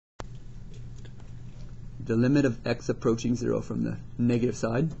the limit of x approaching 0 from the negative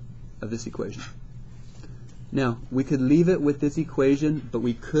side of this equation. Now, we could leave it with this equation, but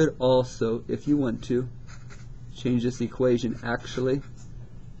we could also, if you want to, change this equation actually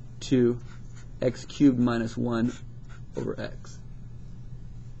to x cubed minus 1 over x.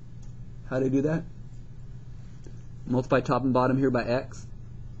 How do I do that? Multiply top and bottom here by x.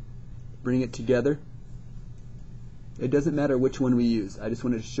 Bring it together. It doesn't matter which one we use. I just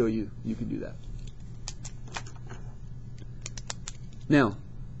wanted to show you can do that. Now,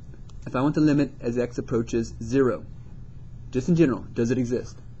 if I want the limit as x approaches 0, just in general, does it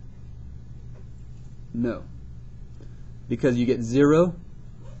exist? No. Because you get 0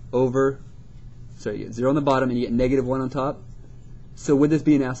 over, you get 0 on the bottom and you get negative 1 on top. So would this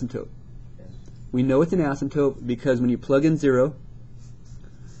be an asymptote? Yes. We know it's an asymptote because when you plug in 0,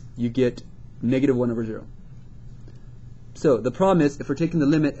 you get negative 1 over 0. So the problem is, if we're taking the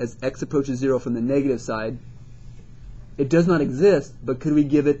limit as x approaches 0 from the negative side, it does not exist, but could we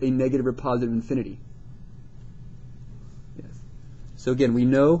give it a negative or positive infinity? Yes. So again, we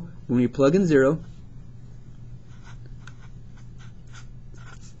know when we plug in 0,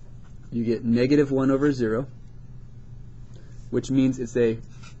 you get negative 1 over 0, which means it's a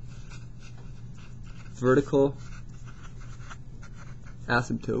vertical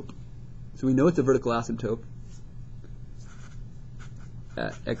asymptote. So we know it's a vertical asymptote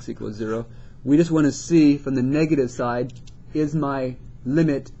at x equals 0. We just want to see from the negative side, is my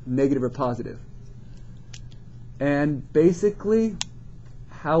limit negative or positive? And basically,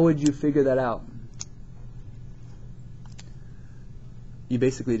 how would you figure that out? You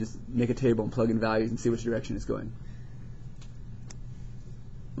basically just make a table and plug in values and see which direction it's going.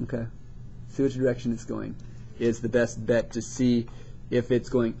 Okay? See which direction it's going is the best bet to see if it's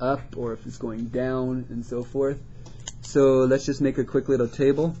going up or if it's going down and so forth. So let's just make a quick little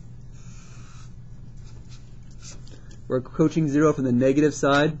table. We're approaching 0 from the negative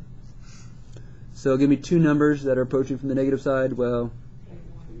side. So give me two numbers that are approaching from the negative side. Well,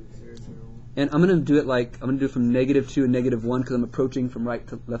 and I'm going to do it like, I'm going to do it from negative 2 and negative 1 because I'm approaching from right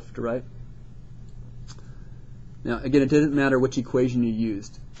to left to right. Now, again, it doesn't matter which equation you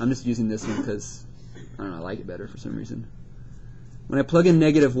used. I'm just using this one because, I don't know, I like it better for some reason. When I plug in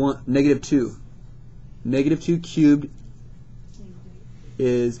negative 2 cubed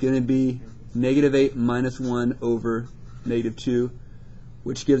is going to be negative 8 minus 1 over negative 2,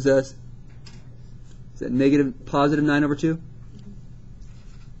 which gives us, is that positive 9 over 2?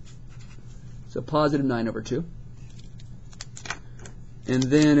 So positive 9 over 2. And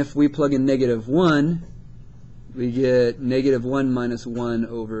then if we plug in negative 1, we get negative 1 minus 1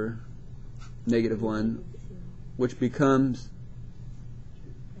 over negative 1, which becomes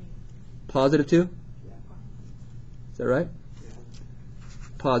positive 2? Is that right?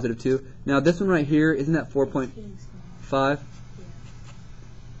 Positive 2. Now this one right here, isn't that 4.5?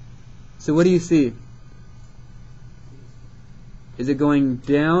 So what do you see? Is it going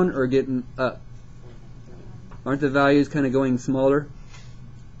down or getting up? Aren't the values kind of going smaller?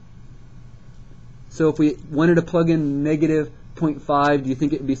 So if we wanted to plug in negative 0.5, do you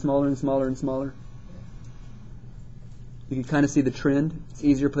think it would be smaller and smaller and smaller? You can kind of see the trend. It's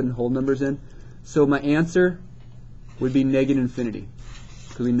easier putting whole numbers in. So my answer would be negative infinity.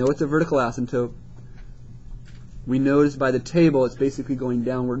 Because we know it's a vertical asymptote. We notice by the table it's basically going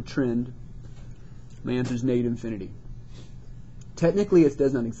downward trend. My answer is negative infinity. Technically it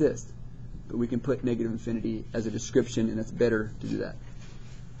does not exist, but we can put negative infinity as a description, and it's better to do that.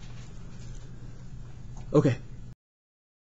 Okay.